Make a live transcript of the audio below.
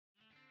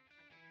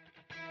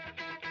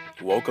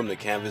Welcome to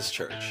Canvas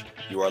Church.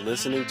 You are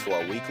listening to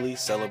our weekly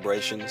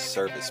celebration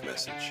service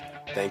message.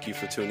 Thank you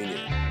for tuning in.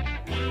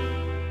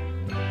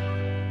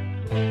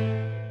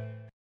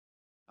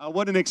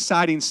 What an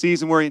exciting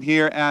season we're in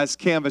here as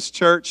Canvas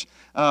Church.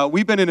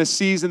 We've been in a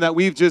season that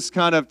we've just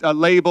kind of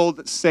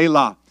labeled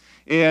Selah.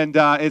 And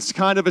it's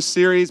kind of a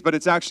series, but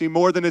it's actually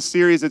more than a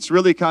series. It's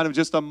really kind of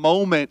just a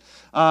moment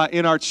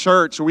in our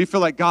church where we feel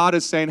like God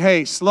is saying,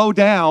 hey, slow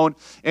down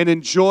and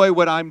enjoy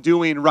what I'm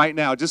doing right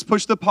now. Just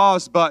push the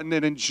pause button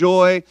and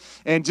enjoy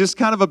and just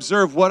kind of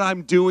observe what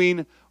I'm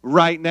doing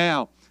right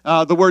now.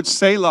 The word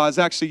Selah is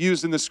actually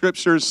used in the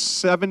scriptures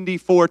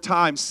 74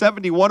 times.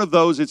 71 of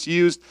those it's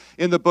used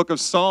in the book of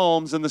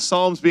Psalms, and the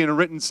Psalms being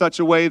written in such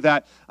a way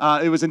that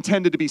it was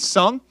intended to be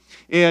sung.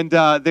 And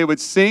they would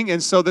sing,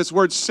 and so this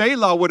word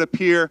Selah would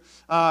appear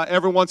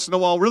every once in a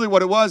while. Really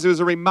what it was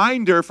a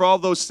reminder for all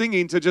those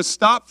singing to just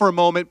stop for a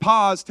moment,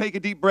 pause, take a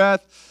deep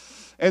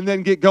breath, and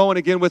then get going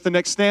again with the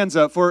next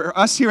stanza. For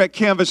us here at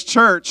Canvas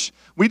Church,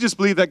 we just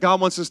believe that God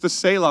wants us to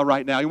Selah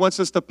right now. He wants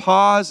us to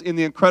pause in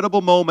the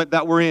incredible moment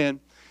that we're in,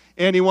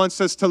 and He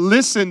wants us to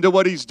listen to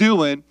what He's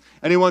doing,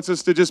 and He wants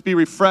us to just be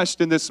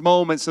refreshed in this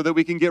moment so that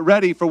we can get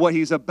ready for what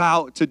He's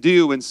about to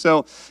do. And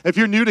so if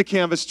you're new to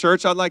Canvas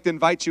Church, I'd like to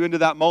invite you into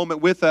that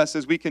moment with us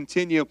as we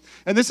continue.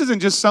 And this isn't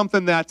just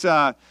something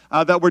that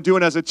we're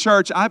doing as a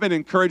church. I've been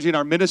encouraging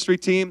our ministry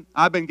team.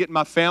 I've been getting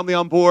my family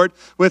on board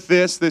with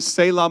this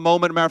Selah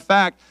moment. Matter of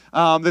fact,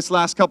 this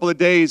last couple of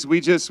days, we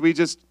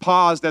just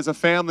paused as a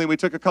family. We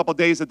took a couple of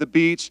days at the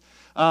beach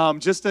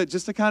just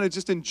to kind of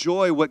just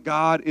enjoy what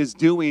God is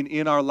doing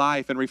in our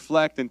life and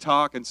reflect and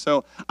talk. And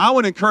so I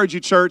want to encourage you,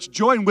 church,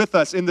 join with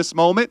us in this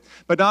moment.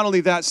 But not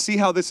only that, see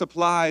how this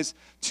applies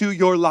to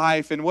your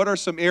life and what are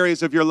some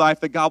areas of your life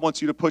that God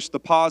wants you to push the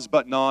pause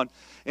button on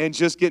and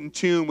just get in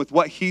tune with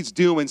what He's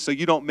doing so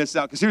you don't miss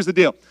out. Because here's the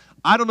deal.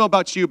 I don't know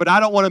about you, but I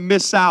don't want to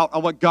miss out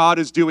on what God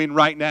is doing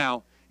right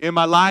now in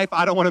my life.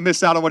 I don't want to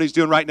miss out on what He's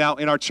doing right now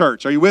in our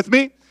church. Are you with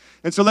me?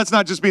 And so let's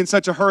not just be in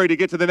such a hurry to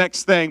get to the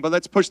next thing, but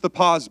let's push the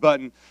pause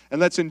button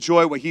and let's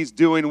enjoy what He's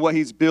doing, what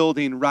He's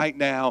building right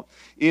now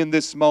in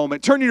this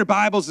moment. Turn to your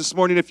Bibles this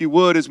morning, if you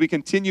would, as we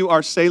continue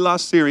our Selah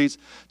series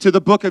to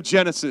the book of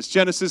Genesis.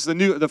 Genesis,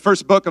 the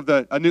first book of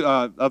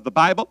the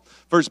Bible,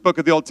 first book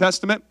of the Old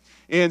Testament.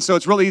 And so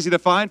it's really easy to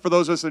find. For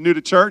those of us that are new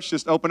to church,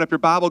 just open up your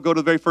Bible, go to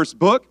the very first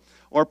book,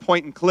 or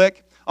point and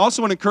click.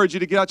 Also want to encourage you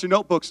to get out your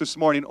notebooks this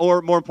morning,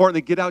 or more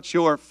importantly, get out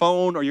your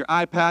phone or your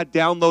iPad,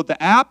 download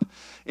the app,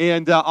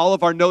 and all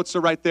of our notes are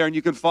right there, and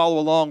you can follow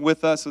along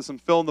with us with some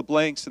fill in the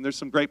blanks, and there's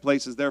some great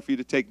places there for you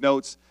to take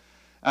notes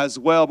as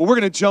well. But we're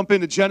going to jump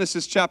into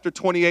Genesis chapter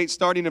 28,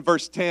 starting in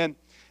verse 10,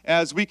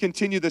 as we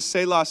continue the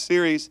Selah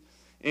series,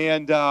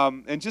 and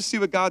just see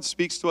what God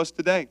speaks to us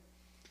today.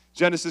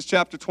 Genesis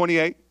chapter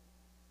 28,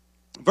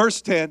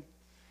 verse 10,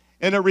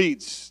 and it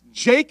reads,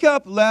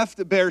 Jacob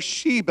left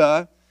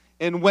Beersheba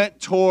and went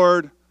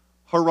toward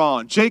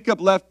Haran. Jacob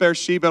left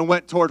Beersheba and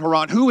went toward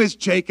Haran. Who is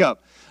Jacob?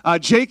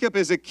 Jacob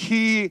is a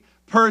key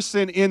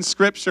person in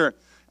Scripture.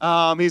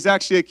 He's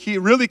actually a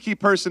really key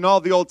person in all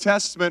of the Old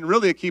Testament,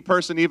 really a key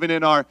person even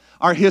in our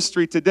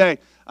history today.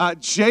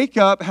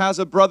 Jacob has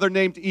a brother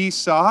named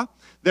Esau.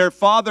 Their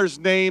father's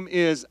name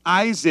is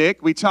Isaac.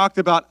 We talked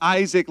about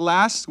Isaac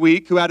last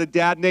week, who had a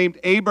dad named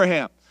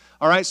Abraham.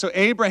 All right, so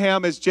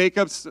Abraham is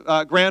Jacob's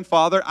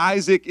grandfather.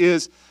 Isaac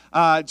is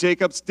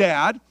Jacob's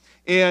dad.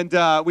 And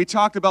we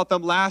talked about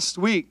them last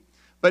week.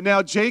 But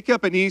now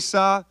Jacob and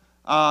Esau,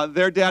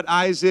 their dad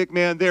Isaac,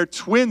 man, they're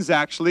twins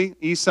actually,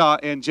 Esau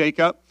and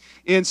Jacob.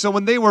 And so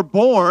when they were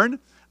born,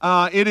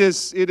 it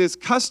is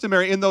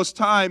customary in those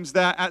times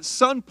that at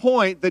some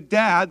point the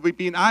dad,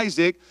 being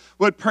Isaac,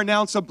 would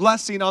pronounce a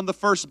blessing on the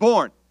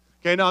firstborn.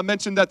 Okay, now I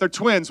mentioned that they're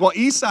twins. Well,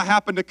 Esau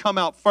happened to come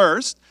out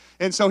first,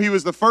 and so he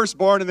was the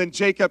firstborn, and then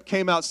Jacob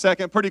came out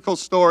second. Pretty cool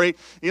story.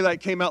 He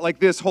came out like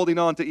this, holding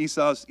on to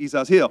Esau's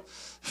heel,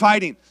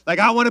 fighting. Like,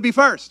 I want to be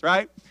first,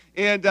 right?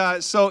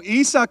 And so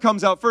Esau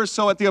comes out first.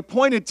 So at the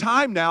appointed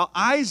time now,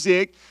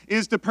 Isaac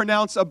is to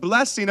pronounce a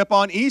blessing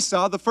upon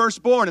Esau, the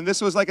firstborn. And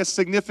this was like a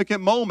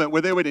significant moment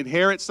where they would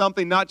inherit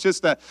something, not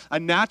just a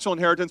natural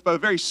inheritance, but a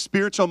very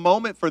spiritual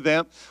moment for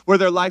them where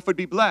their life would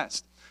be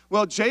blessed.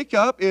 Well,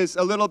 Jacob is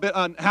a little bit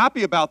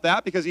unhappy about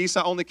that because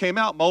Esau only came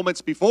out moments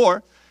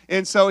before.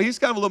 And so he's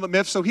kind of a little bit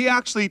miffed. So he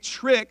actually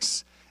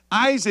tricks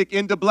Isaac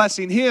into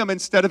blessing him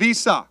instead of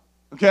Esau.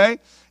 Okay?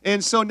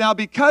 And so now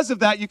because of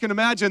that, you can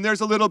imagine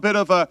there's a little bit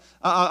of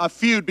a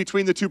feud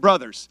between the two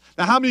brothers.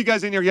 Now, how many of you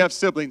guys in here, you have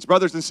siblings,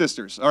 brothers and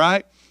sisters, all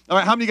right? All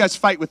right, how many of you guys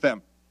fight with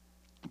them?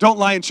 Don't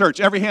lie in church.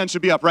 Every hand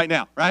should be up right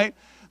now, right?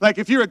 Like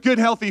if you're a good,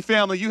 healthy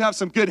family, you have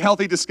some good,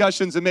 healthy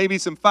discussions and maybe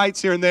some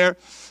fights here and there.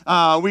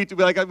 We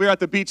were at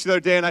the beach the other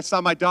day, and I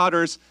saw my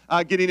daughters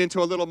getting into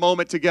a little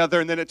moment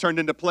together, and then it turned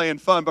into play and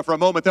fun. But for a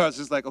moment there, I was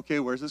just like, okay,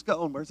 where's this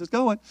going? Where's this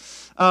going?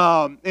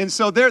 And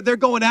so they're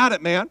going at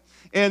it, man.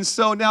 And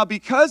so now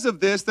because of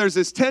this, there's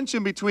this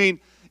tension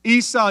between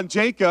Esau and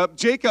Jacob.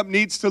 Jacob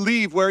needs to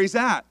leave where he's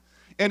at.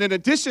 And in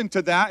addition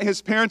to that,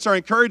 his parents are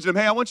encouraging him,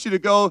 hey, I want you to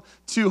go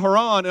to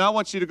Haran, and I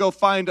want you to go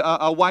find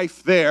a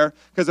wife there,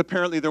 because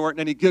apparently there weren't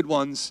any good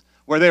ones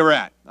where they were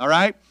at, all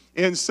right?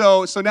 And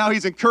so now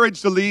he's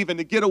encouraged to leave and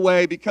to get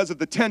away because of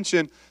the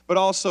tension, but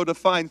also to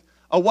find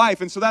a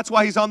wife. And so that's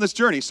why he's on this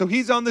journey. So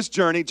he's on this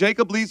journey.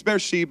 Jacob leaves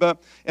Beersheba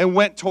and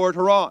went toward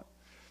Haran.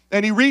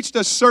 And he reached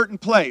a certain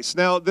place.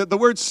 Now, the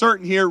word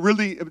certain here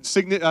really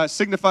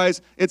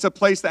signifies it's a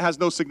place that has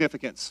no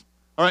significance.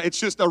 All right, it's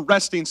just a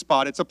resting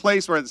spot. It's a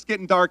place where it's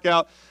getting dark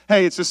out.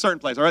 Hey, it's a certain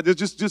place. All right,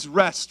 just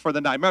rest for the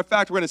night. Matter of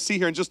fact, we're going to see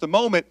here in just a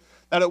moment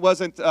that it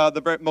wasn't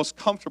the very most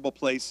comfortable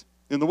place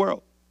in the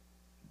world.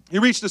 He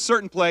reached a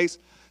certain place,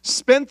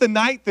 spent the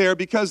night there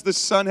because the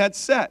sun had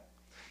set.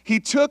 He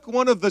took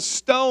one of the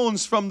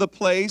stones from the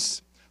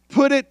place,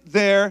 put it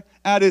there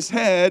at his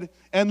head,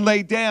 and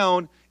lay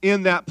down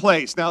in that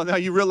place. Now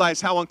you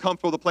realize how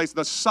uncomfortable the place.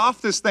 The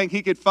softest thing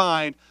he could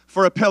find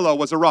for a pillow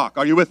was a rock.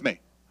 Are you with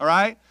me? All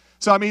right?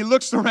 So, he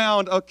looks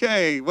around,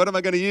 okay, what am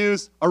I going to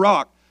use? A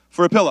rock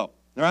for a pillow,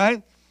 all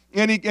right?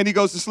 And he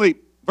goes to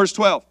sleep. Verse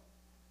 12.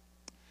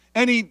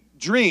 And he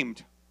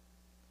dreamed.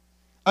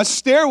 A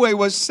stairway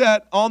was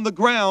set on the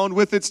ground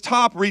with its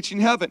top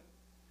reaching heaven.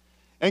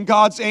 And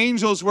God's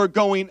angels were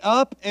going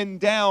up and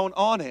down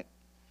on it.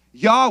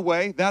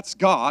 Yahweh, that's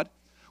God,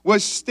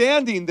 was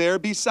standing there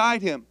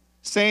beside him,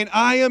 saying,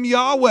 I am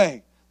Yahweh,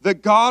 the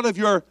God of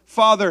your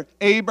father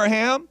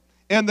Abraham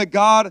and the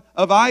God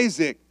of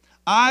Isaac.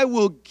 I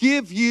will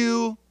give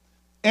you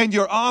and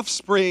your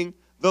offspring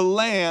the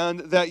land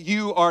that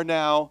you are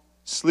now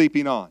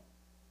sleeping on.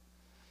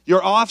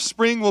 Your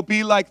offspring will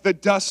be like the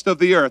dust of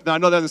the earth. Now, I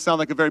know that doesn't sound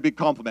like a very big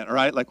compliment, all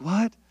right? Like,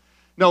 what?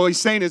 No, what he's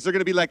saying is they're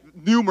going to be like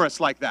numerous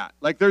like that.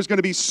 Like, there's going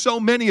to be so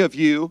many of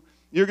you,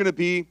 you're going to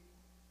be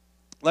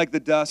like the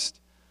dust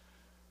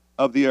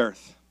of the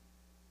earth.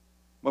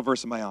 What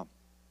verse am I on?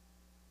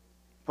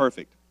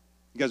 Perfect.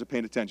 You guys are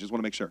paying attention. Just want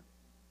to make sure.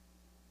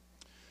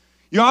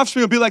 Your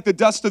offspring will be like the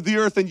dust of the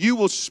earth, and you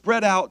will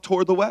spread out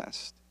toward the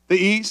west, the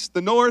east,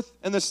 the north,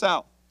 and the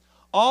south.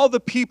 All the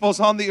peoples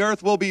on the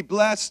earth will be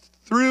blessed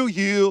through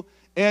you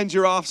and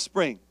your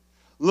offspring.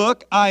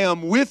 Look, I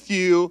am with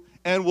you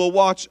and will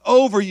watch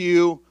over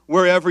you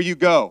wherever you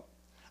go.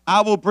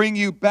 I will bring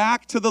you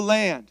back to the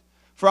land,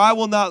 for I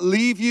will not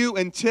leave you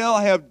until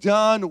I have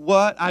done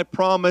what I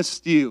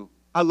promised you.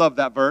 I love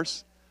that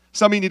verse.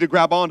 Some of you need to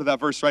grab onto that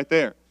verse right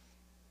there.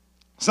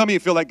 Some of you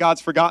feel like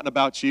God's forgotten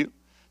about you.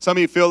 Some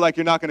of you feel like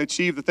you're not going to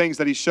achieve the things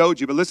that he showed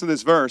you. But listen to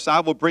this verse. I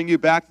will bring you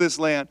back this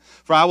land,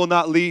 for I will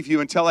not leave you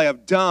until I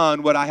have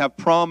done what I have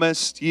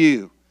promised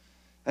you.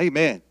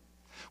 Amen.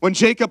 When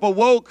Jacob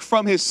awoke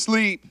from his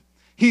sleep,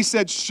 he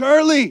said,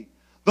 surely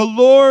the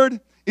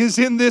Lord is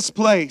in this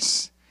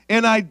place,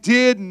 and I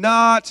did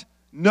not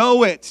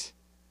know it.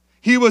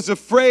 He was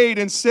afraid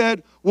and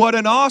said, what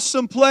an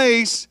awesome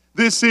place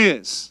this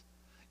is.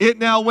 It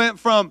now went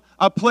from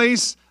a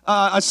place,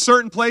 a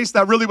certain place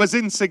that really was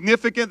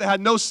insignificant, that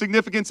had no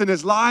significance in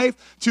his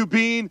life, to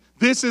being,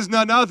 this is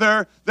none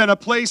other than a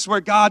place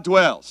where God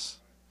dwells.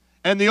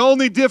 And the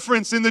only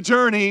difference in the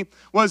journey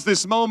was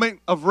this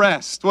moment of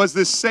rest, was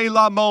this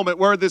Selah moment,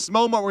 where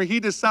he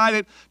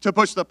decided to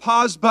push the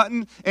pause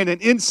button in an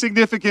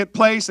insignificant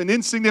place, an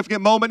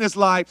insignificant moment in his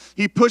life.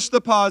 He pushed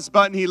the pause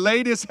button, he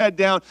laid his head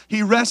down,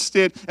 he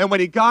rested, and when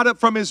he got up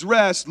from his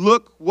rest,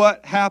 look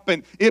what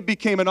happened. It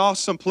became an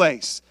awesome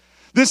place.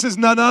 This is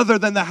none other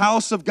than the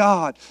house of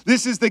God.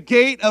 This is the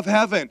gate of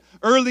heaven.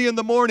 Early in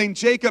the morning,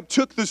 Jacob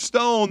took the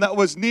stone that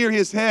was near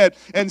his head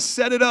and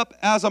set it up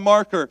as a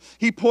marker.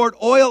 He poured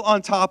oil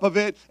on top of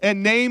it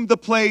and named the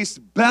place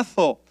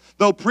Bethel,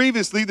 though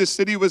previously the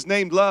city was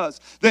named Luz.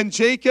 Then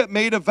Jacob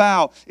made a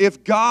vow,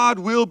 if God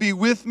will be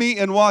with me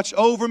and watch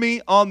over me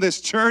on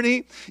this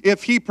journey,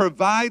 if he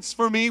provides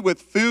for me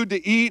with food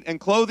to eat and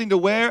clothing to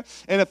wear,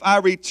 and if I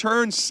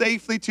return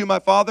safely to my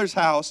father's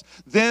house,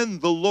 then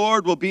the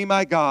Lord will be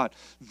my God.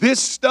 This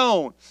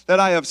stone that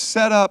I have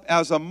set up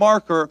as a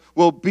marker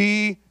will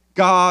be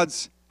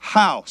God's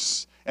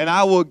house, and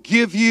I will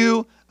give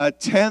you a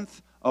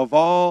tenth of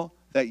all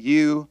that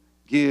you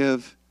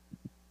give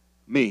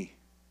me.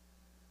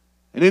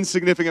 An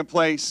insignificant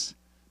place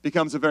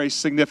becomes a very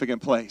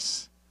significant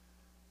place.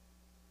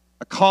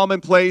 A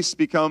common place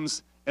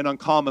becomes an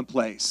uncommon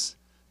place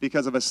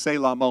because of a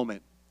Selah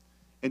moment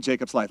in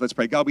Jacob's life. Let's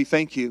pray. God, we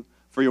thank you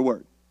for your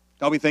word.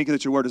 God, we thank you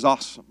that your word is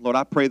awesome. Lord,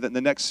 I pray that in the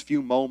next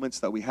few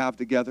moments that we have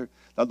together,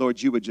 that, Lord,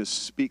 you would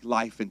just speak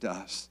life into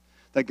us.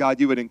 That,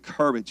 God, you would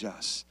encourage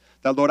us.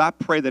 That, Lord, I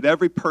pray that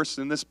every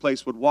person in this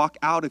place would walk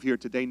out of here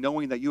today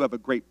knowing that you have a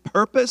great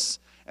purpose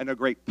and a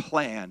great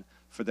plan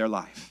for their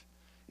life.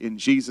 In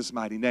Jesus'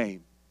 mighty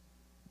name.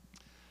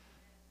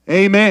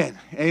 Amen.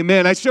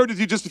 Amen. I shared with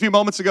you just a few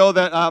moments ago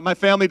that my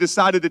family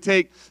decided to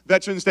take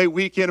Veterans Day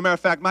weekend. As a matter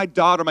of fact, my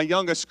daughter, my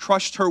youngest,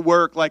 crushed her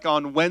work like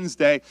on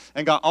Wednesday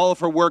and got all of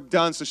her work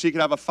done so she could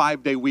have a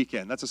 5-day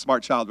weekend. That's a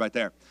smart child right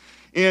there.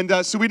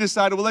 And so we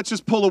decided, well, let's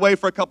just pull away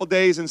for a couple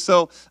days. And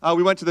so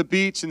we went to the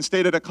beach and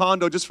stayed at a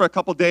condo just for a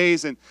couple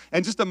days and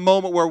just a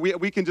moment where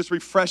we can just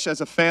refresh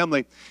as a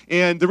family.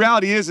 And the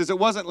reality is it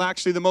wasn't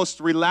actually the most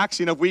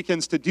relaxing of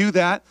weekends to do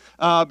that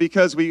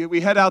because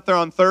we head out there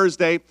on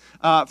Thursday.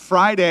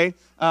 Friday,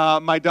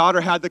 my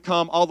daughter had to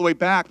come all the way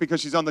back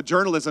because she's on the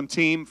journalism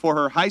team for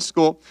her high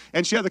school,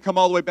 and she had to come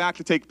all the way back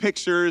to take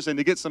pictures and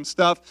to get some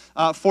stuff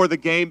for the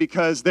game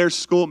because their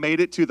school made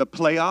it to the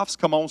playoffs.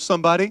 Come on,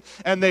 somebody.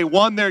 And they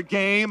won their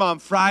game on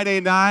Friday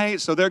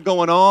night, so they're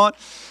going on.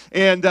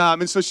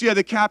 And so she had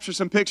to capture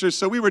some pictures.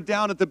 So we were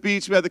down at the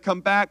beach. We had to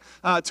come back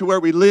to where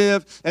we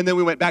live, and then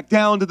we went back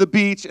down to the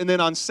beach. And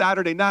then on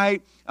Saturday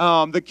night,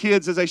 the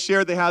kids, as I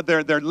shared, they had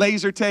their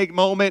laser tag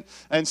moment.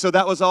 And so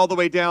that was all the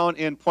way down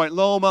in Point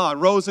Loma on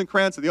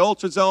Rosencrantz at the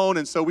Ultra Zone.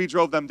 And so we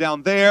drove them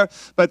down there.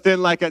 But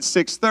then like at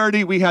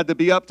 6:30, we had to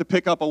be up to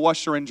pick up a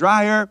washer and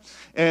dryer,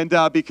 and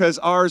because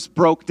ours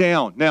broke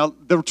down. Now,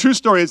 the true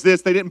story is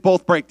this. They didn't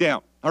both break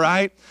down, all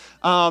right?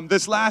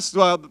 This last,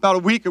 about a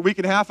week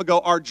and a half ago,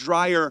 our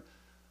dryer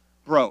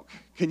broke.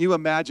 Can you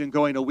imagine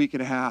going a week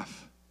and a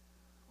half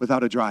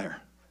without a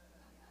dryer?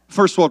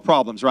 First world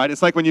problems, right?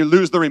 It's like when you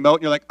lose the remote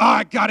and you're like, oh,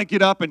 I got to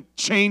get up and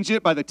change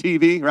it by the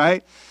TV,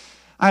 right?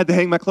 I had to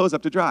hang my clothes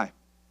up to dry.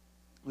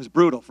 It was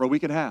brutal for a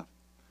week and a half.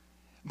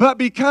 But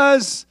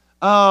because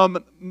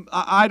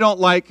I don't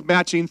like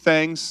matching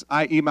things,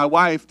 i.e. my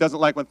wife doesn't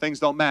like when things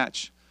don't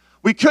match,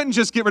 we couldn't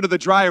just get rid of the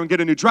dryer and get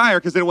a new dryer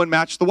because then it wouldn't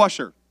match the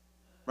washer,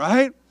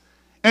 right?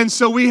 And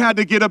so we had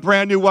to get a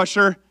brand new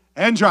washer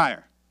and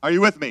dryer. Are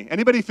you with me?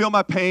 Anybody feel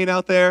my pain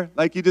out there?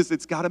 Like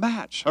it's got to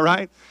match, all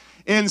right?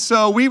 And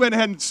so we went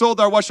ahead and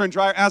sold our washer and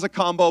dryer as a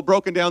combo,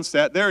 broken down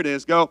set. There it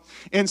is, go.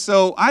 And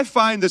so I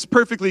find this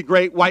perfectly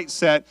great white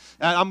set.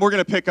 We're going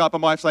to pick up.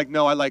 And my wife's like,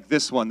 no, I like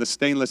this one, the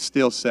stainless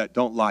steel set.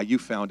 Don't lie. You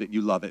found it.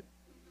 You love it.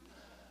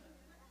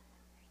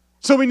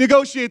 So we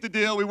negotiate the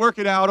deal, we work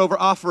it out over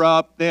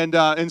OfferUp,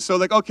 and so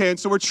like, okay, and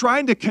so we're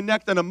trying to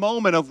connect on a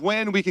moment of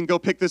when we can go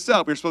pick this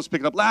up. We were supposed to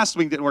pick it up last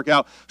week, didn't work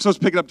out. We were supposed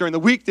to pick it up during the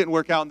week, didn't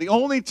work out. And the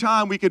only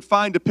time we could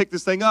find to pick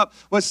this thing up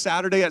was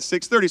Saturday at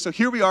 6:30. So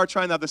here we are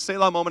trying to have the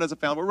Selah moment as a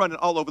family. We're running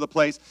all over the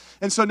place.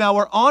 And so now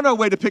we're on our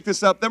way to pick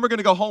this up. Then we're going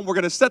to go home. We're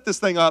going to set this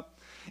thing up.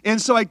 And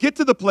so I get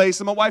to the place,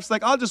 and my wife's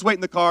like, I'll just wait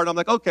in the car. And I'm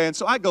like, okay. And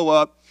so I go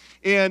up,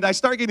 and I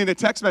start getting a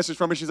text message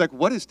from her. She's like,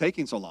 what is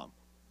taking so long?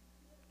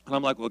 And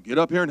I'm like, well, get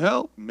up here and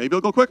help. Maybe it'll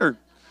go quicker.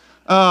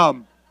 I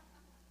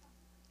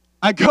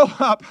go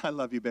up. I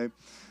love you, babe.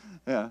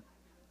 Yeah.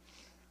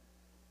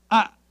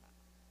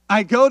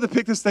 I go to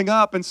pick this thing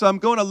up, and so I'm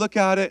going to look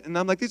at it, and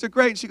I'm like, these are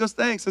great. And she goes,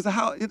 thanks. I said,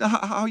 how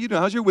are you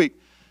doing? How's your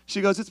week? She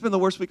goes, it's been the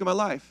worst week of my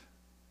life.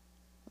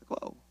 I'm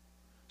like, whoa.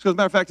 She goes, as a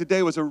matter of fact,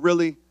 today was a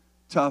really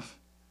tough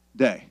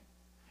day.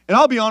 And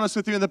I'll be honest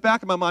with you, in the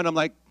back of my mind, I'm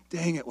like,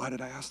 dang it, why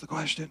did I ask the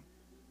question?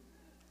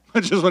 I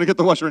just want to get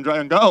the washer and dryer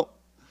and go.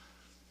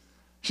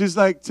 She's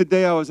like,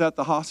 today I was at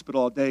the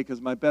hospital all day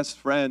because my best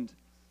friend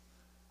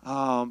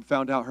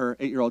found out her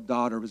 8-year-old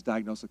daughter was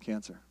diagnosed with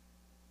cancer.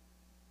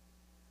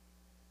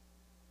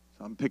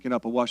 So I'm picking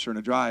up a washer and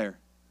a dryer,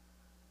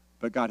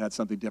 but God had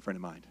something different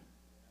in mind.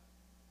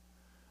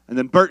 And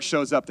then Bert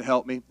shows up to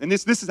help me. And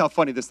this is how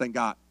funny this thing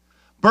got.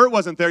 Bert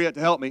wasn't there yet to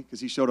help me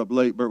because he showed up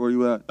late. Bert, where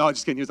you at? No,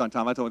 just kidding. He was on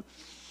time. I told him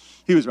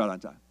he was right on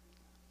time.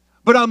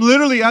 But I'm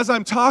literally, as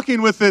I'm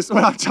talking with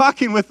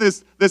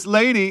this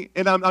lady,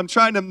 and I'm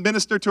trying to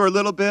minister to her a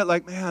little bit,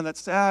 like, man, that's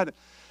sad.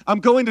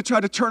 I'm going to try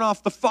to turn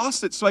off the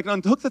faucet so I can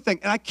unhook the thing,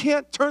 and I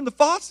can't turn the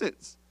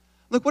faucets.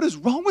 Look, what is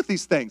wrong with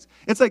these things?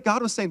 It's like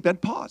God was saying, Ben,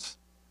 pause.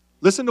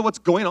 Listen to what's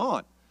going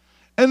on.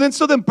 And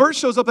then Bert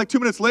shows up like 2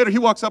 minutes later. He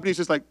walks up, and he's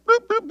just like,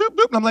 boop, boop, boop,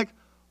 boop. And I'm like,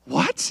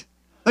 what?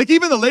 Like,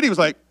 even the lady was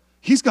like,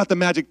 he's got the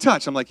magic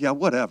touch. I'm like, yeah,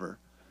 whatever.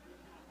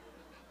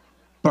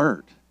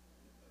 Bert.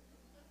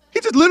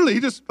 He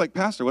just like,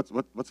 Pastor,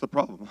 what's the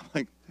problem? I'm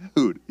like,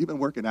 dude, you been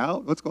working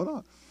out? What's going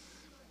on?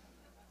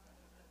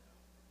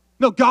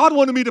 No, God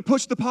wanted me to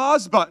push the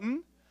pause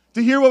button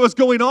to hear what was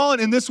going on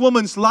in this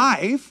woman's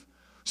life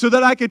so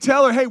that I could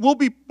tell her, hey, we'll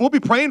be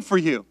praying for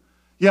you.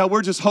 Yeah,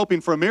 we're just hoping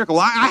for a miracle.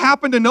 I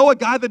happen to know a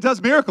guy that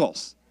does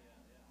miracles.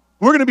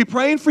 We're going to be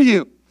praying for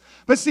you.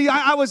 But see,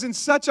 I was in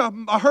such a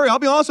hurry. I'll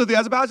be honest with you.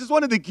 I just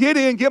wanted to get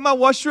in, get my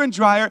washer and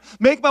dryer,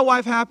 make my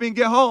wife happy, and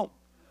get home.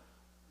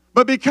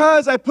 But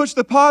because I pushed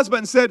the pause button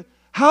and said,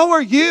 how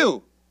are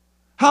you?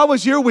 How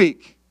was your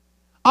week?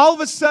 All of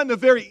a sudden, a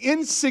very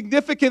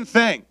insignificant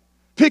thing,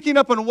 picking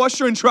up a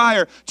washer and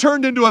dryer,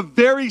 turned into a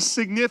very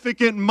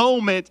significant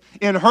moment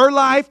in her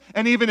life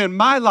and even in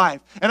my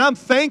life. And I'm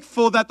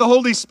thankful that the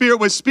Holy Spirit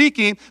was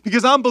speaking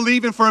because I'm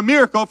believing for a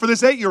miracle for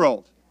this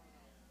 8-year-old.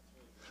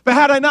 But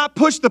had I not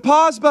pushed the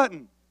pause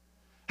button,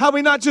 had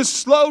we not just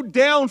slowed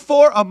down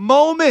for a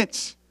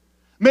moment,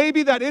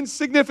 maybe that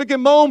insignificant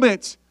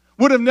moment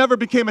would have never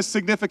became a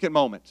significant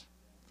moment.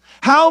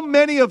 How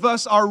many of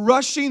us are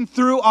rushing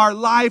through our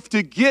life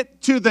to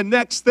get to the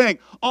next thing?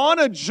 On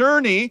a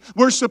journey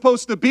we're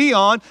supposed to be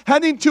on,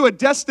 heading to a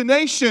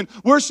destination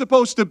we're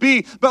supposed to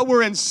be, but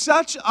we're in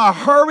such a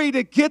hurry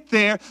to get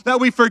there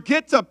that we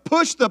forget to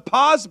push the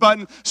pause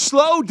button,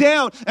 slow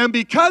down, and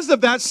because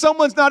of that,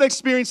 someone's not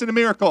experiencing a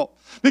miracle.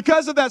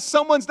 Because of that,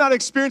 someone's not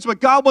experienced what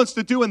God wants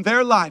to do in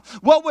their life.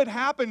 What would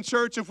happen,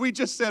 church, if we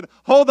just said,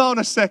 hold on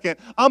a second,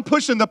 I'm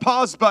pushing the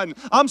pause button,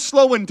 I'm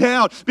slowing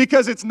down,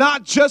 because it's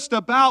not just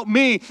about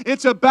me,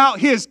 it's about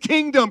His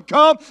kingdom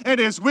come and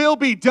His will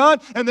be done.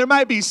 And there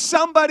might be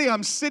somebody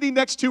I'm sitting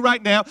next to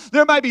right now,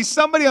 there might be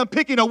somebody I'm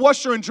picking a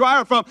washer and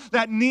dryer from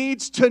that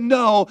needs to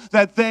know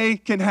that they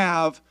can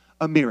have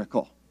a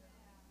miracle.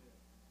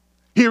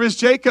 Here is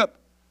Jacob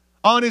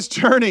on his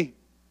journey.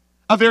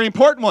 A very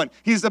important one.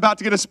 He's about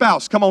to get a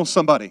spouse. Come on,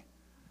 somebody.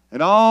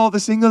 And all the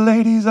single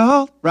ladies,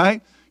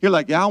 right? You're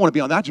like, yeah, I want to be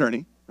on that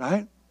journey,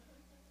 right?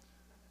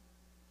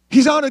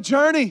 He's on a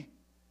journey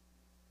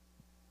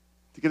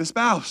to get a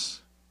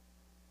spouse.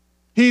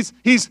 He's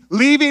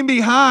leaving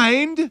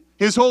behind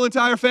his whole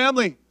entire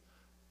family,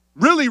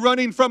 really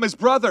running from his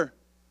brother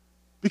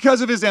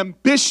because of his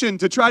ambition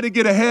to try to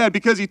get ahead,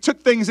 because he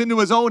took things into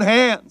his own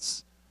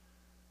hands.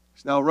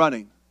 He's now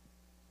running.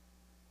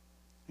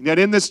 And yet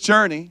in this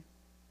journey,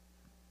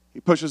 he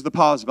pushes the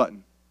pause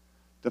button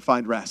to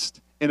find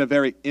rest in a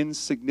very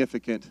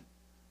insignificant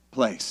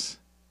place.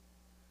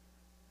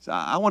 So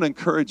I want to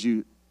encourage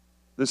you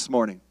this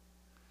morning.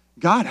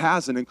 God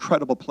has an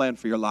incredible plan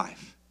for your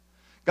life.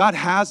 God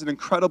has an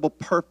incredible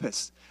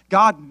purpose.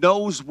 God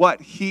knows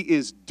what He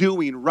is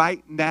doing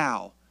right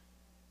now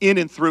in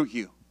and through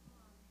you.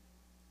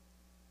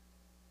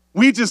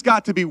 We just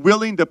got to be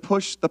willing to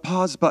push the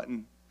pause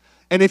button.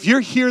 And if you're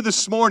here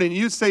this morning and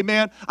you say,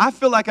 man, I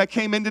feel like I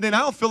came in today and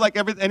I don't feel like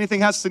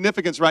anything has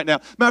significance right now.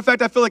 Matter of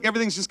fact, I feel like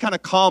everything's just kind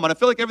of calm and I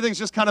feel like everything's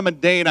just kind of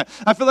mundane.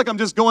 I feel like I'm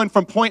just going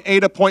from point A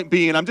to point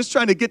B and I'm just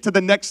trying to get to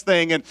the next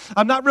thing, and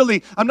I'm not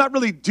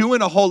really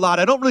doing a whole lot.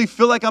 I don't really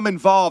feel like I'm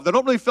involved.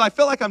 I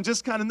feel like I'm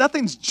just kind of,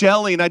 nothing's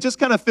gelling. I just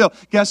kind of feel,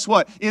 guess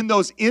what? In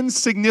those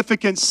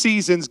insignificant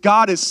seasons,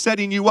 God is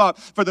setting you up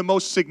for the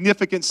most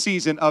significant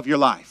season of your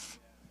life.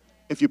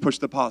 If you push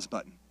the pause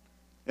button,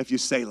 if you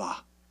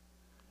Selah,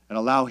 and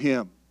allow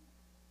Him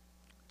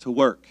to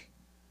work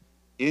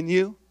in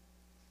you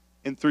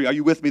and through you. Are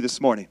you with me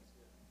this morning?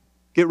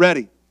 Get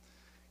ready.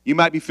 You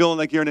might be feeling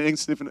like you're in an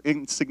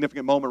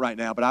insignificant moment right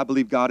now, but I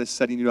believe God is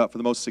setting you up for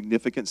the most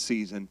significant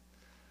season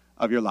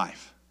of your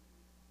life.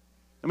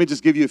 Let me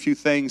just give you a few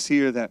things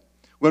here that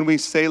when we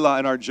Selah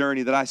in our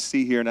journey that I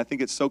see here, and I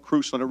think it's so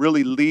crucial, and it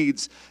really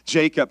leads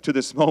Jacob to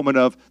this moment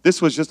of,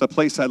 this was just a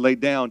place I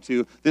laid down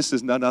to. This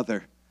is none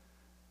other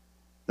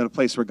than a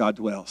place where God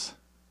dwells.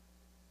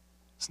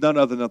 It's none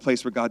other than a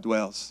place where God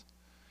dwells.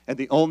 And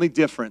the only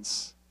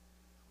difference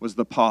was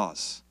the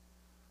pause,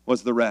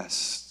 was the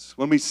rest.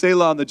 When we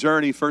Selah on the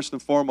journey, first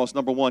and foremost,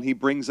 number one, He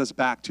brings us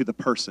back to the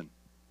person.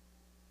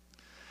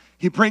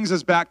 He brings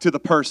us back to the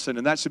person,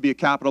 and that should be a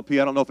capital P.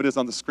 I don't know if it is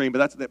on the screen,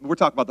 but we're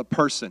talking about the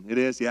person. It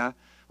is, yeah?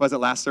 Was it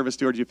last service,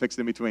 too, or did you fix it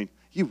in between?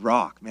 You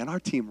rock, man. Our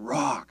team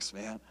rocks,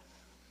 man.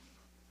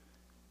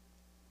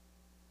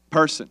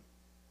 Person.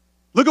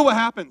 Look at what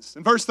happens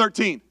in verse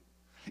 13.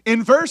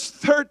 In verse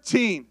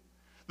 13,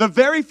 the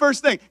very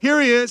first thing,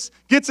 here he is,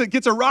 gets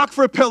a rock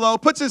for a pillow,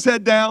 puts his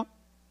head down,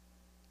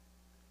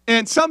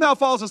 and somehow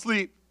falls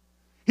asleep.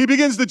 He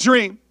begins to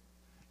dream.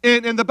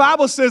 And the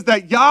Bible says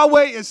that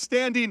Yahweh is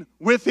standing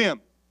with him.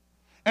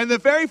 And the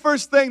very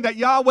first thing that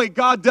Yahweh,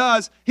 God,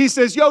 does, He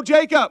says, yo,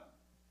 Jacob,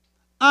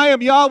 I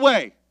am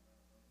Yahweh.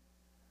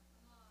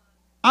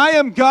 I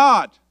am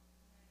God.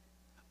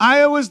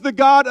 I was the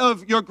God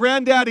of your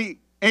granddaddy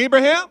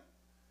Abraham,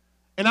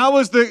 and I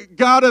was the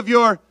God of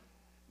your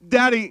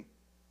daddy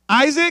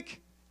Isaac,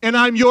 and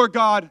I'm your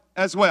God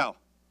as well.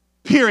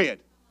 Period.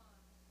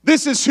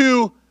 This is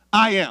who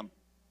I am.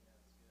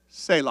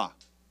 Selah.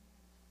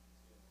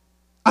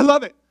 I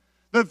love it.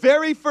 The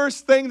very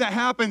first thing that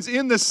happens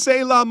in the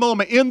Selah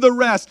moment, in the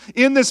rest,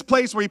 in this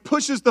place where He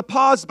pushes the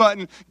pause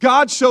button,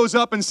 God shows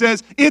up and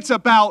says, it's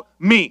about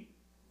me.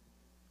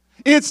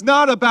 It's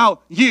not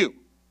about you.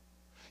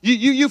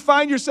 You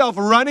find yourself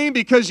running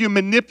because you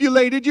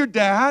manipulated your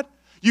dad.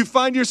 You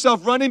find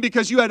yourself running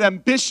because you had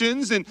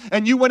ambitions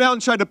and you went out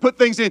and tried to put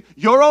things in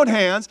your own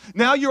hands.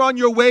 Now you're on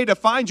your way to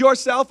find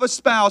yourself a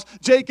spouse.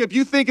 Jacob,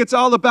 you think it's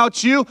all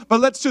about you, but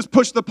let's just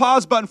push the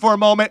pause button for a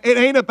moment. It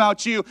ain't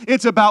about you.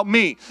 It's about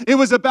me. It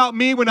was about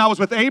me when I was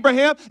with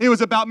Abraham. It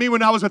was about me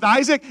when I was with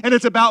Isaac. And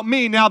it's about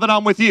me now that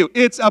I'm with you.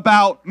 It's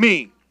about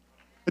me.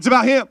 It's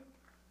about Him.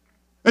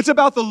 It's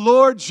about the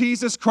Lord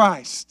Jesus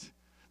Christ.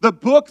 The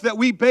book that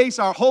we base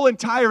our whole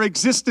entire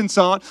existence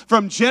on,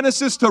 from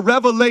Genesis to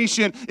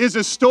Revelation, is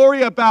a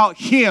story about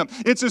Him.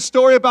 It's a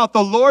story about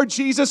the Lord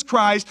Jesus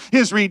Christ,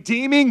 His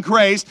redeeming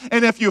grace.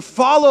 And if you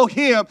follow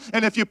Him,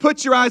 and if you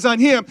put your eyes on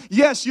Him,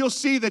 yes, you'll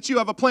see that you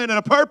have a plan and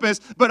a purpose,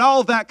 but all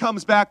of that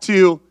comes back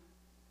to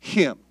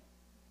Him.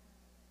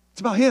 It's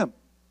about Him.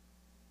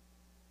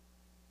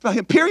 It's about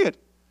Him, period.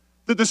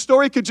 The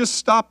story could just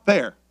stop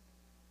there.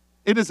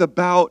 It is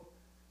about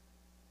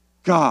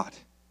God.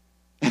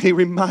 And He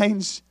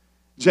reminds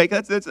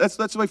Jacob, that's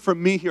the way for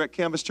me here at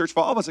Canvas Church,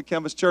 for all of us at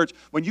Canvas Church,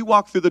 when you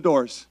walk through the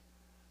doors,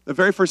 the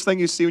very first thing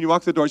you see when you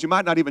walk through the doors, you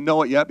might not even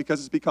know it yet because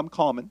it's become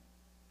common,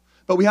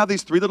 but we have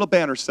these 3 little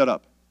banners set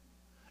up.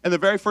 And the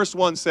very first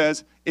one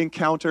says,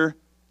 Encounter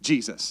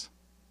Jesus.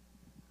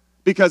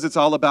 Because it's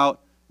all about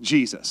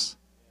Jesus.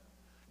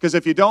 Because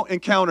if you don't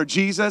encounter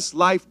Jesus,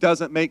 life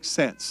doesn't make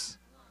sense.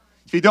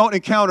 If you don't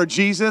encounter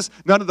Jesus,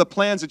 none of the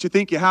plans that you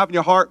think you have in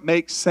your heart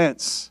make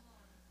sense.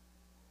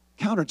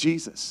 Encounter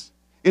Jesus.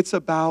 It's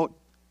about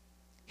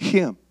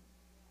Him.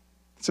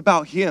 It's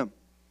about Him.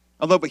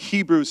 I love what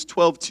Hebrews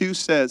 12:2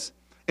 says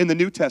in the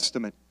New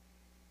Testament.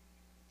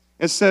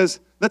 It says,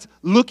 let's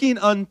looking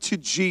unto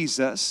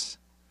Jesus,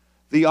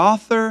 the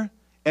author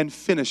and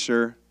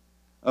finisher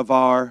of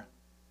our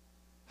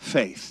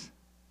faith.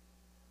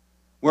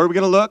 Where are we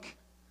going to look?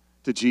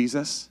 To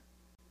Jesus.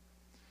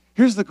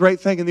 Here's the great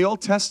thing. In the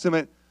Old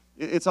Testament,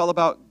 it's all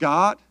about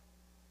God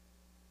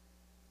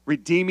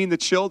redeeming the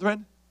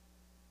children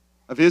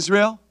of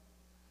Israel.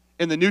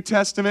 In the New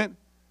Testament,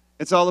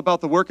 it's all about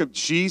the work of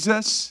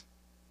Jesus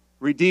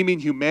redeeming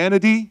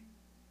humanity.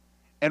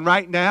 And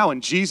right now,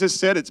 and Jesus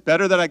said, it's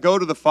better that I go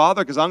to the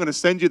Father because I'm going to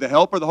send you the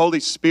Helper, the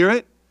Holy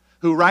Spirit,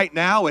 who right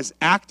now is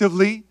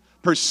actively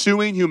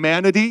pursuing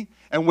humanity.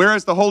 And where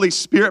is the Holy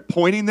Spirit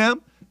pointing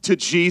them? To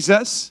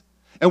Jesus.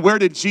 And where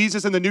did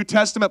Jesus in the New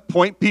Testament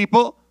point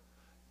people?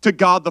 To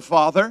God the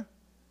Father.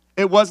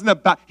 It wasn't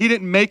about, He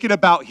didn't make it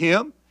about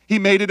Him. He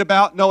made it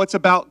about, no, it's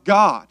about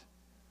God.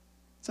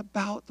 It's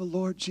about the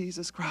Lord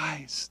Jesus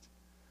Christ.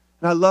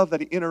 And I love that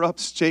He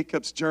interrupts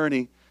Jacob's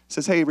journey. He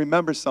says, hey,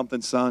 remember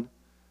something, son.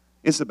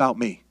 It's about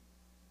me.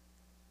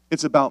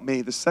 It's about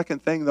me. The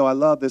second thing, though, I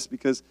love this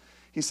because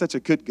He's such a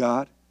good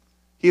God.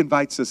 He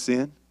invites us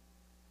in.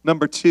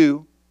 Number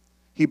two,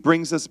 He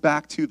brings us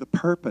back to the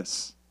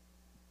purpose.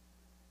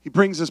 He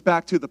brings us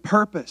back to the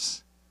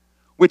purpose,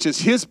 which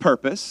is His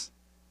purpose.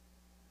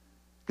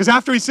 Because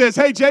after He says,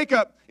 hey,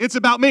 Jacob, it's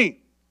about me.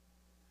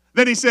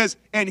 Then He says,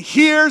 and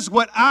here's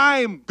what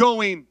I'm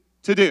going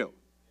to do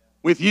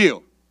with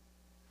you.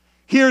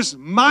 Here's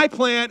my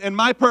plan and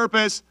my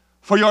purpose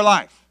for your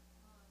life.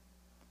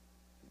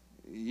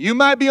 You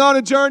might be on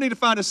a journey to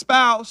find a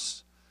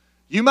spouse.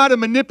 You might have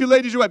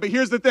manipulated your way. But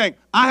here's the thing.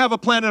 I have a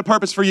plan and a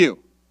purpose for you.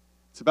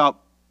 It's about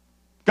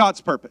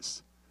God's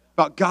purpose,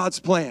 about God's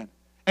plan.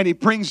 And He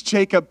brings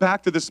Jacob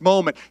back to this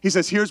moment. He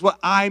says, here's what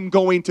I'm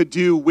going to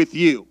do with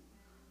you.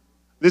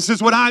 This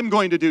is what I'm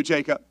going to do,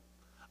 Jacob.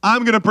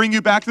 I'm going to bring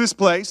you back to this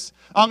place.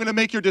 I'm going to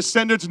make your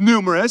descendants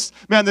numerous.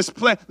 Man, this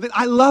plan,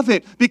 I love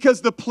it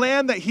because the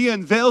plan that He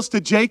unveils to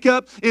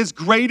Jacob is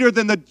greater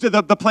than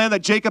the plan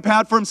that Jacob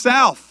had for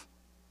himself.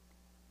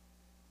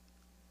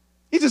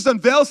 He just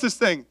unveils this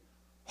thing.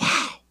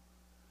 Wow,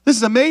 this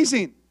is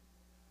amazing.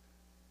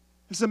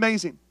 This is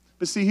amazing.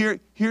 But see,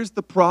 here's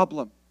the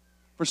problem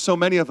for so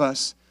many of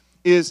us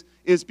is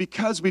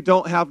because we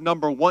don't have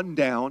number one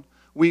down,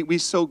 we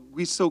so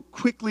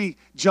quickly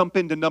jump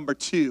into number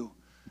two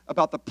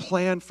about the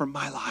plan for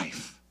my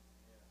life.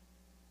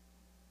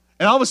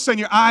 And all of a sudden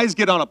your eyes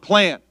get on a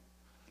plan.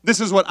 This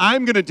is what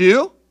I'm going to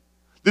do.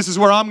 This is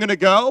where I'm going to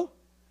go.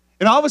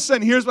 And all of a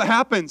sudden, here's what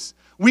happens.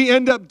 We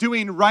end up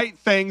doing right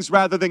things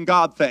rather than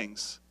God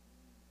things.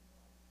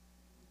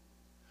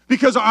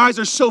 Because our eyes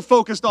are so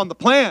focused on the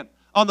plan,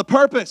 on the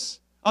purpose,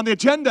 on the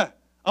agenda,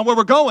 on where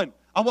we're going,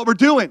 on what we're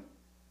doing.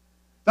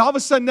 All of a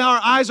sudden now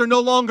our eyes are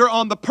no longer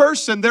on the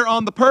person, they're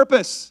on the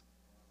purpose.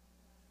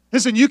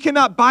 Listen, you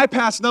cannot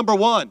bypass number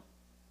one.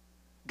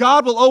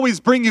 God will always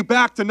bring you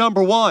back to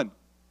number one.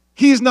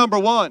 He's number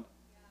one.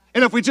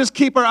 And if we just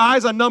keep our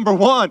eyes on number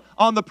one,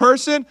 on the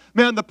person,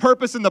 man, the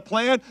purpose and the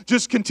plan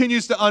just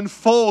continues to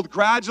unfold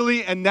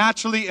gradually and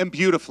naturally and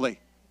beautifully.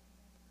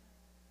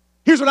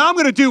 Here's what I'm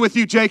going to do with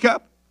you,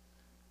 Jacob.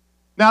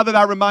 Now that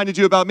I reminded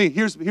you about me,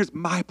 here's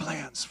my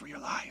plans for your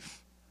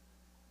life.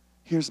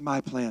 Here's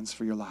my plans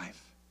for your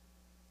life.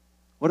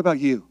 What about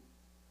you?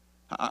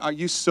 Are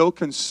you so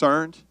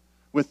concerned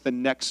with the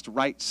next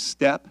right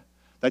step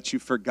that you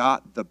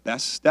forgot the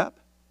best step,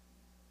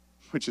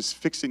 which is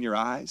fixing your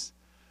eyes?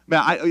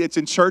 Man, it's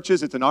in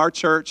churches, it's in our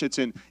church, it's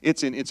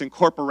in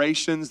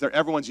corporations.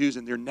 Everyone's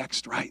using their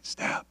next right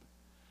step.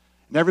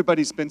 And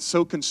everybody's been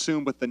so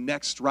consumed with the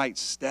next right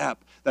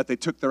step that they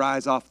took their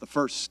eyes off the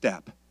first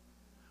step,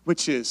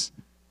 which is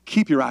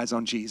keep your eyes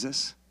on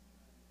Jesus.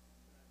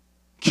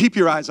 Keep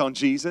your eyes on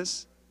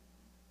Jesus.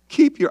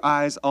 Keep your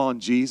eyes on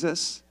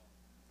Jesus.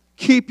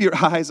 Keep your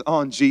eyes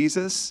on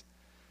Jesus.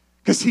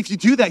 Because if you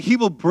do that, He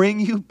will bring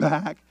you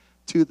back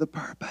to the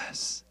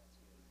purpose.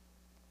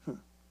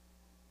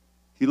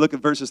 You look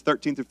at verses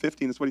 13 through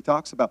 15, that's what he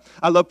talks about.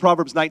 I love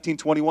Proverbs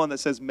 19:21 that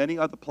says, many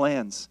are the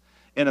plans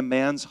in a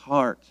man's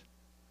heart,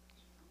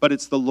 but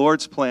it's the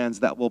Lord's plans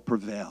that will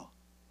prevail.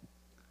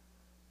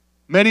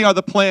 Many are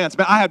the plans.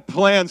 Man, I had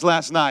plans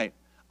last night.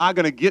 I'm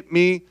going to get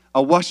me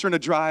a washer and a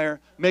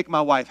dryer, make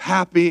my wife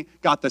happy,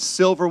 got the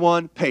silver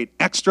one, paid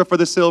extra for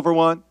the silver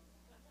one.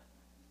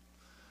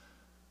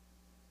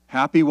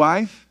 Happy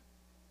wife,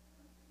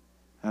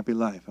 happy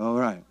life. All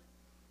right.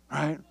 All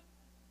right.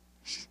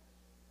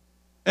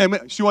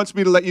 And she wants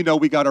me to let you know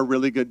we got a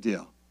really good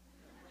deal.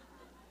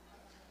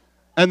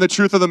 And the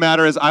truth of the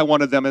matter is I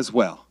wanted them as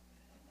well.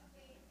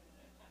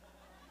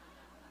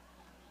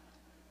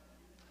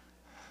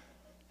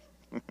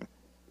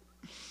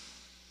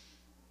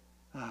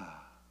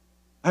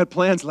 I had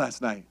plans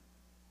last night.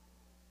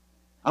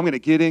 I'm going to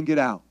get in, get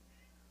out.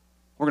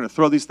 We're going to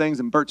throw these things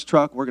in Bert's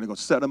truck. We're going to go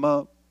set them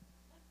up.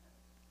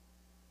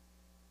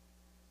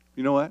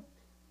 You know what?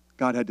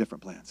 God had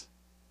different plans.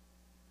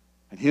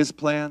 And his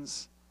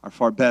plans are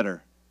far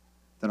better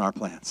than our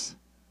plans.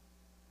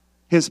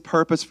 His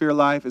purpose for your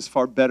life is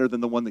far better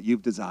than the one that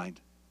you've designed.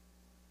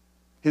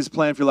 His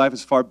plan for your life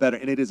is far better,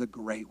 and it is a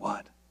great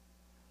one.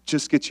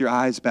 Just get your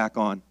eyes back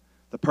on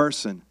the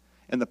person,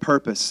 and the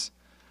purpose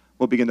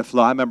will begin to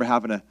flow. I remember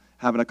having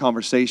a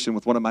conversation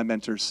with one of my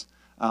mentors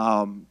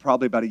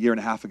probably about 1.5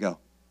 years ago.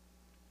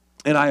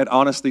 And I had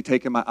honestly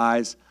taken my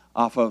eyes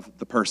off of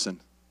the person.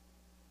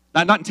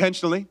 Not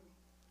intentionally.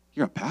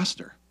 You're a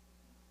pastor.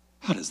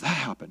 How does that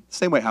happen?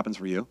 Same way it happens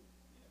for you.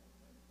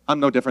 I'm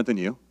no different than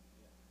you.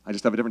 I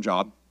just have a different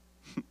job.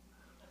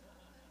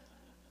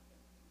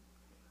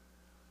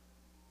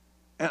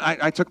 And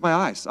I took my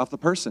eyes off the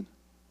person.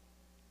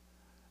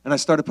 And I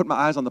started putting my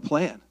eyes on the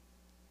plan.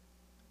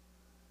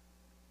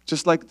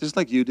 Just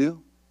like you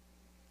do.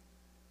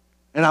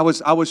 And I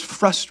was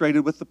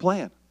frustrated with the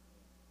plan.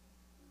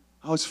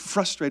 I was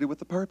frustrated with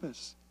the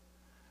purpose.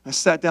 I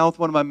sat down with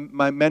one of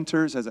my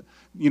mentors as a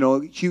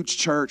huge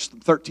church,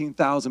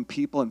 13,000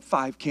 people and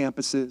 5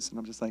 campuses. And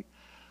I'm just like,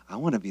 I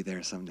want to be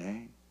there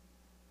someday.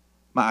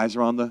 My eyes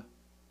are on the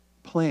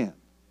plan.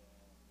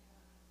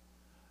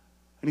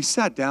 And he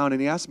sat down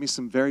and he asked me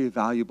some very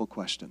valuable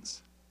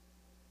questions.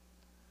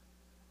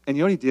 And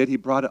you know what he did? He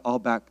brought it all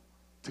back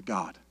to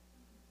God.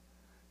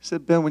 He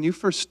said, Ben, when you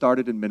first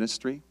started in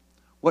ministry,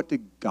 what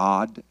did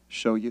God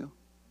show you?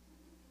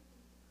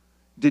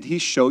 Did he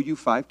show you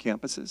 5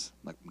 campuses?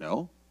 I'm like,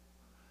 no.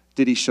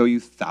 Did he show you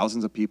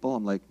thousands of people?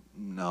 I'm like,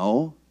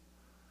 no.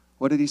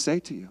 What did he say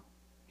to you?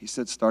 He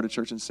said, start a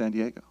church in San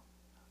Diego.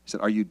 He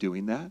said, are you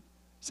doing that?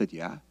 I said,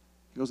 yeah.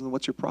 He goes, then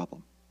what's your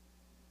problem?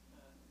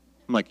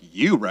 I'm like,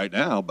 you right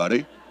now,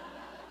 buddy.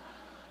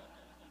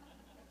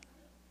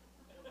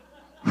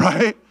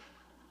 Right?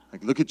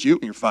 Like, look at you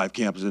and your 5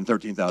 campuses and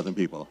 13,000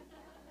 people.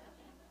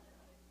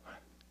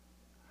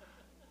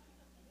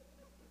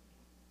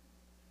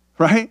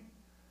 Right?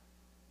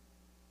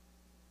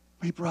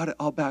 We brought it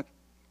all back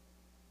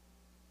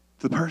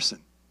to the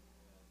person.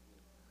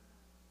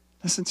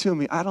 Listen to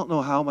me. I don't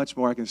know how much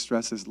more I can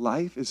stress this.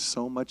 Life is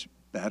so much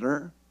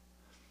better.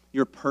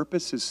 Your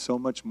purpose is so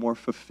much more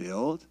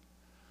fulfilled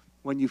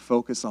when you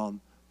focus on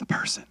the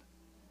person.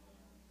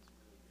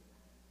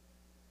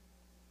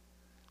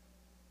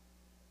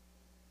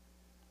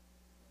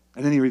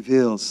 And then he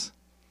reveals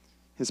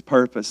his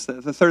purpose.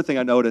 The third thing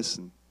I notice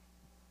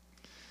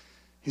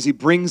is he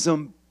brings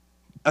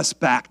us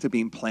back to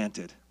being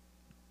planted.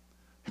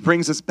 He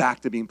brings us back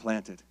to being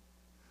planted.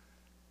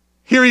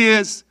 Here he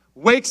is,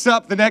 wakes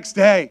up the next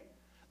day.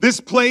 This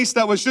place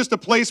that was just a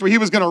place where he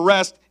was going to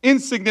rest,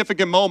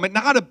 insignificant moment,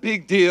 not a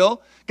big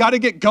deal. Got to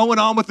get going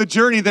on with the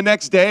journey the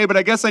next day, but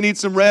I guess I need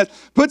some rest.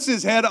 Puts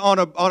his head on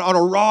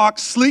a rock,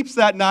 sleeps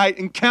that night,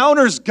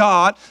 encounters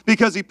God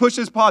because he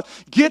pushes pause.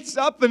 Gets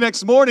up the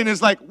next morning and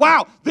is like,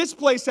 wow, this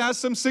place has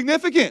some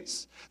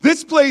significance.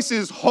 This place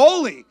is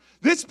holy.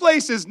 This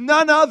place is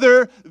none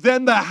other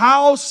than the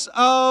house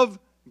of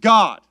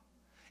God.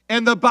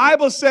 And the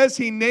Bible says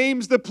he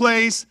names the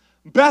place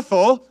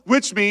Bethel,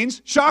 which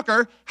means,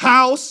 shocker,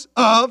 house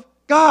of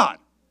God.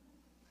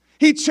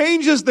 He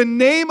changes the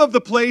name of the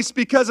place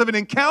because of an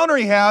encounter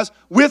he has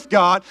with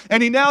God,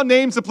 and he now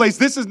names the place,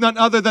 this is none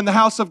other than the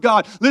house of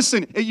God.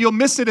 Listen, you'll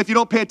miss it if you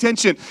don't pay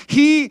attention.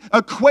 He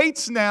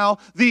equates now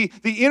the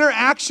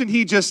interaction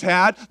he just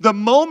had, the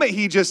moment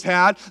he just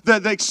had,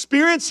 the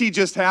experience he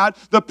just had,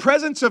 the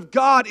presence of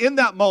God in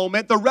that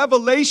moment, the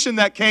revelation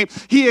that came,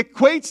 he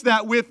equates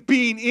that with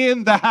being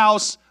in the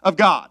house of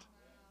God.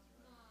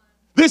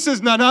 This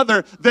is none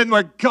other than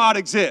where God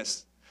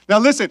exists. Now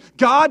listen,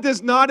 God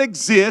does not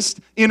exist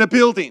in a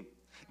building.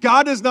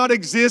 God does not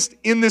exist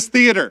in this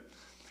theater.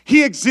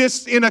 He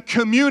exists in a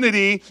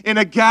community, in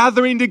a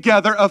gathering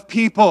together of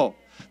people.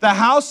 The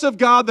house of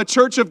God, the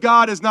church of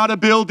God is not a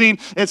building.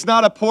 It's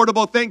not a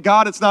portable. Thank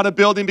God it's not a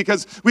building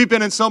because we've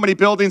been in so many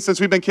buildings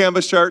since we've been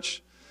Canvas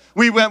Church.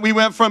 We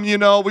went from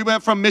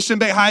Mission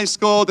Bay High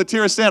School to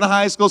Tirasana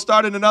High School,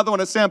 started another one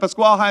at San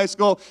Pasqual High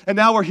School, and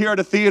now we're here at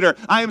a theater.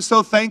 I am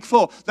so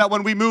thankful that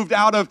when we moved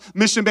out of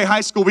Mission Bay High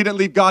School, we didn't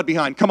leave God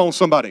behind. Come on,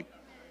 somebody.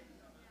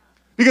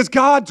 Because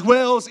God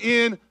dwells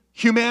in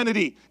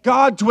humanity.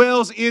 God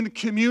dwells in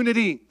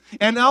community.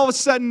 And all of a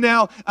sudden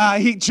now,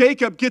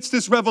 Jacob gets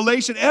this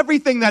revelation.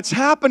 Everything that's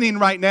happening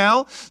right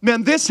now,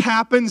 man, this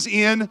happens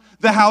in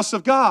the house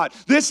of God.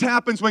 This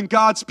happens when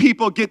God's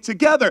people get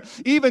together.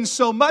 Even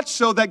so much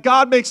so that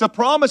God makes a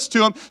promise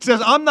to him.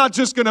 Says, I'm not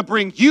just going to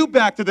bring you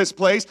back to this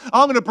place.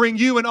 I'm going to bring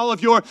you and all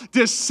of your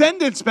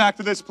descendants back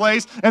to this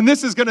place. And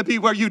this is going to be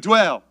where you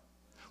dwell.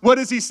 What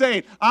is he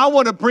saying? I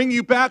want to bring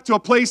you back to a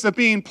place of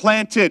being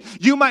planted.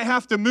 You might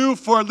have to move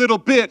for a little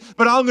bit,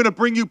 but I'm going to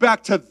bring you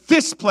back to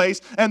this place,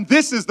 and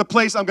this is the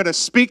place I'm going to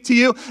speak to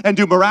you and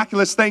do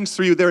miraculous things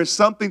through you. There is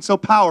something so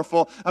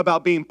powerful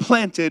about being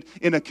planted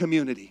in a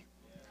community.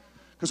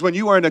 Because when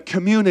you are in a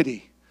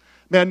community,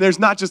 man, there's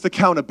not just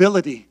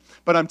accountability,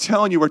 But I'm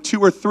telling you, where two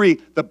or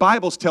three, the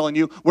Bible's telling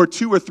you, where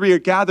two or three are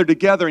gathered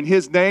together in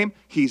his name,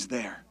 he's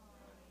there.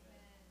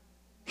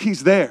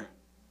 He's there.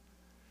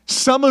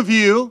 Some of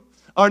you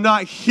are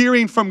not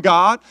hearing from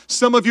God.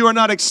 Some of you are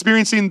not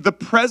experiencing the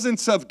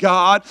presence of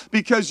God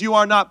because you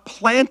are not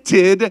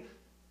planted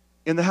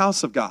in the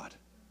house of God.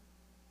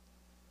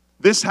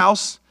 This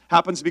house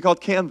happens to be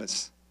called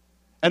Canvas.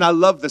 And I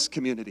love this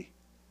community.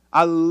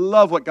 I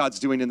love what God's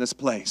doing in this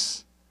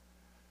place.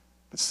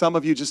 But some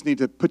of you just need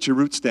to put your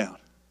roots down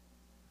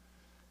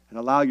and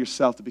allow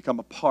yourself to become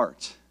a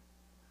part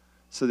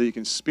so that you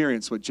can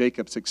experience what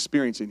Jacob's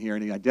experiencing here,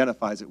 and he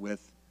identifies it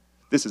with,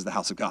 this is the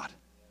house of God.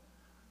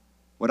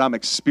 What I'm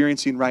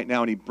experiencing right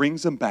now, and he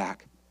brings them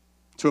back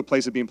to a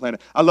place of being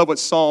planted. I love what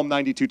Psalm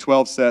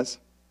 92:12 says.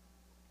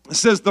 It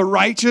says, the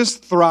righteous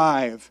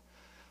thrive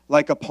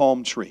like a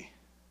palm tree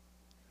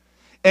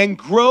and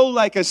grow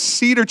like a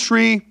cedar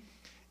tree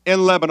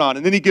in Lebanon.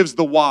 And then he gives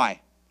the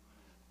why.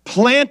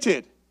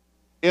 Planted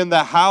in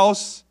the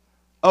house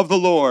of the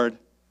Lord,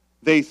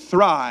 they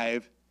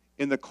thrive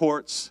in the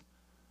courts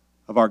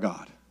of our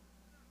God.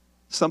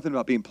 Something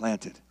about being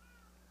planted.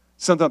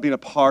 Something about being a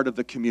part of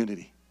the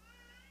community.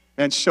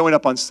 And showing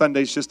up on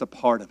Sunday is just a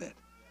part of it.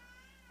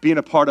 Being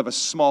a part of a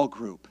small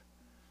group.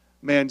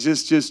 Man,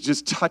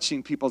 just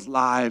touching people's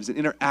lives and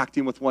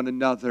interacting with one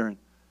another. And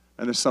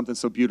there's something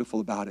so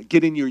beautiful about it.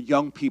 Getting your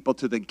young people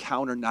to the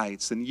encounter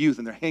nights and youth,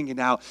 and they're hanging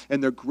out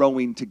and they're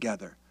growing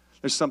together.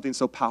 There's something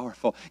so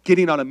powerful.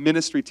 Getting on a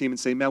ministry team and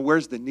saying, man,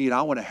 where's the need?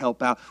 I want to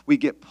help out. We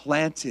get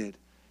planted.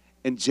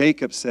 And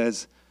Jacob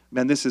says,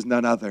 man, this is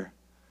none other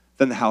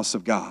than the house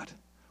of God,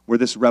 where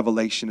this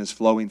revelation is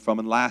flowing from.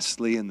 And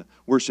lastly, and the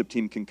worship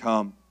team can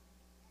come.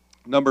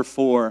 Number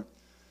 4,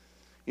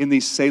 in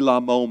these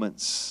Selah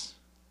moments,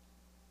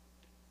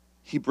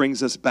 he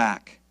brings us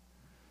back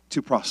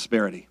to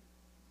prosperity.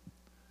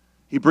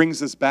 He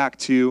brings us back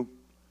to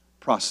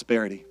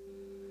prosperity.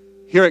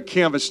 Here at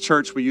Canvas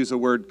Church, we use a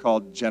word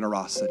called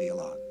generosity a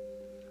lot.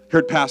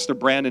 Heard Pastor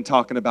Brandon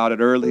talking about it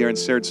earlier and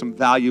shared some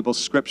valuable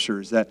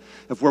scriptures that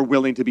if we're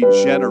willing to be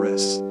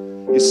generous,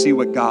 you see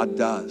what God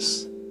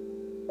does.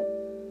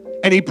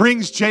 And he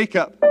brings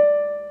Jacob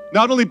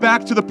not only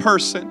back to the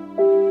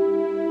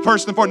person,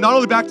 first and foremost, not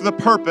only back to the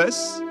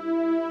purpose,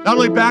 not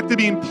only back to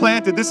being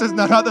planted. This is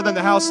none other than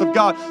the house of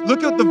God.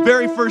 Look at the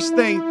very first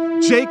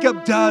thing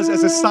Jacob does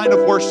as a sign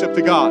of worship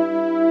to God.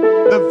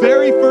 The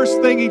very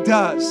first thing he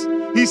does,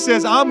 he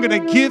says, I'm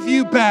going to give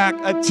you back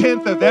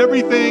 1/10 of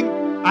everything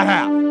I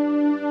have.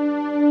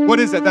 What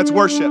is that? That's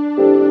worship.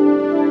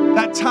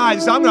 That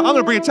tithe. So I'm going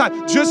to bring a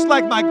tithe. Just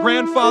like my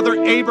grandfather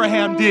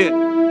Abraham did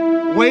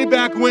way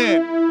back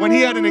when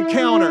he had an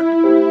encounter.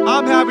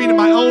 I'm having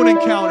my own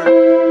encounter.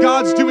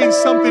 God's doing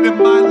something in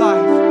my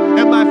life.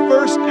 And my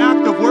first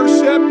act of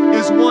worship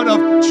is one of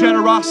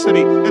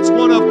generosity. It's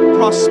one of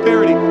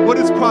prosperity. What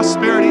is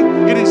prosperity?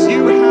 It is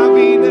you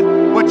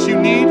having what you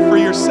need for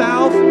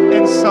yourself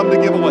and some to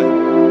give away.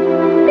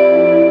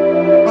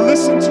 But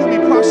listen to me,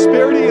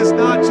 prosperity is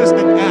not just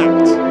an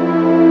act.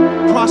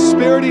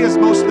 Prosperity is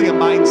mostly a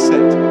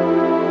mindset.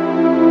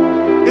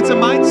 It's a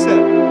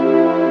mindset.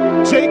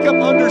 Jacob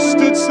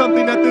understood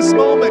something at this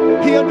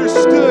moment. He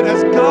understood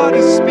as God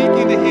is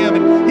speaking to him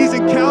and he's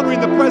encountering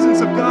the presence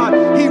of God.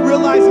 He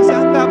realizes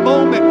at that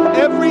moment,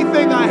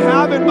 everything I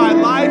have in my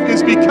life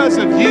is because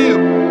of you.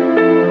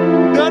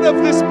 None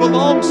of this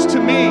belongs to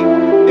me.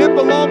 It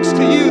belongs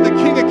to you, the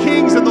King of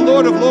Kings and the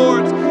Lord of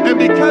Lords. And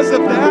because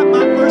of that,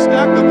 my first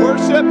act of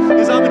worship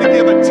is I'm going to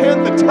give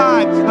 1/10, the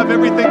tithe of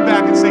everything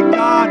back and say,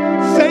 God,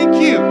 thank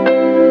you.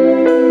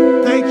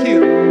 Thank you.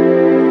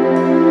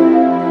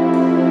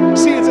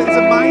 See, it's a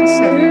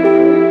mindset.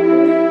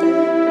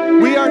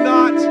 We are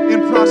not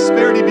in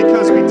prosperity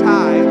because we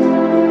tithe.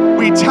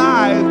 We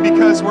tithe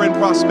because we're in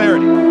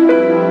prosperity.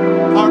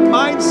 Our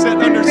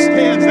mindset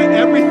understands that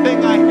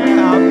everything I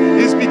have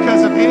is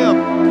because of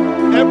Him.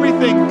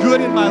 Everything good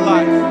in my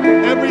life,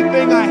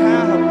 everything I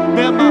have,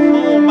 man, my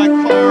home, my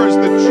cars,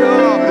 the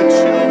job, the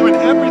children,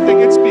 everything,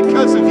 it's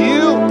because of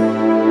you.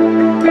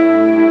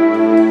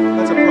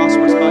 That's a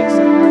prosperous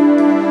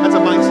mindset. That's a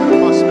mindset of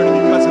prosperity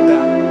because of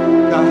that.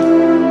 God,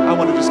 I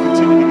want to just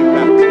continue to give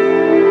back to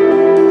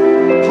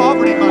you.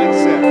 Poverty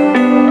mindset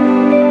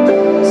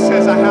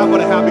says I have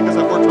what I have because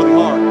I've worked really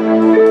hard.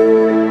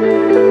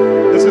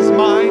 This is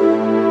mine.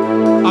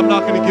 I'm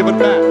not going to give it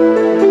back.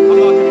 I'm not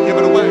going to give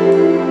it away.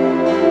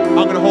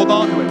 I'm going to hold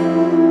on to it.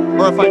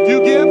 Or if I do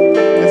give,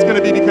 it's going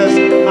to be because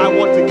I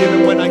want to give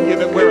it when I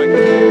give it, where I give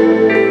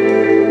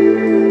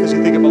it. Because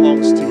you think it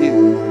belongs to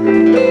you.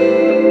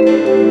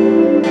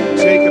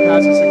 Jacob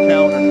has this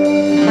encounter.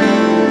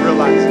 He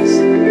realizes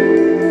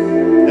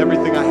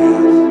everything I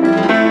have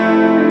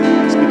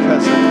is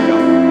because of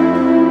God.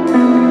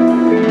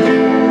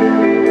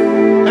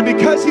 And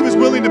because he was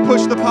willing to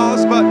push the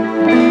pause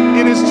button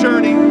in his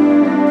journey,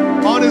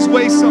 on his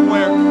way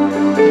somewhere,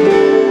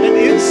 an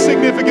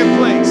insignificant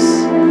place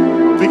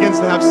begins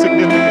to have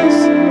significance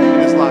in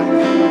his life.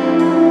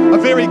 A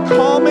very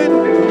common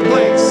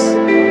place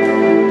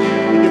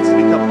begins to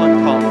become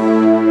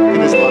uncommon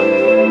in his life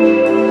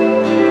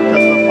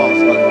because of the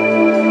pause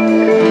button.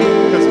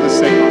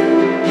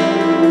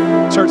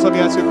 Canvas, let me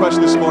ask you a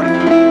question this morning.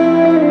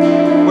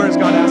 Where is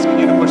God asking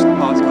you to push the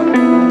pause button?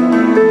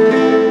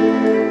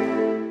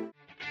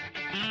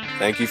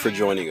 Thank you for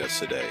joining us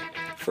today.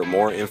 For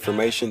more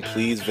information,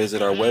 please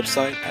visit our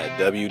website at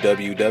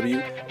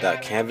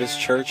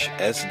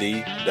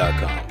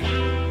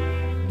www.canvaschurchsd.com.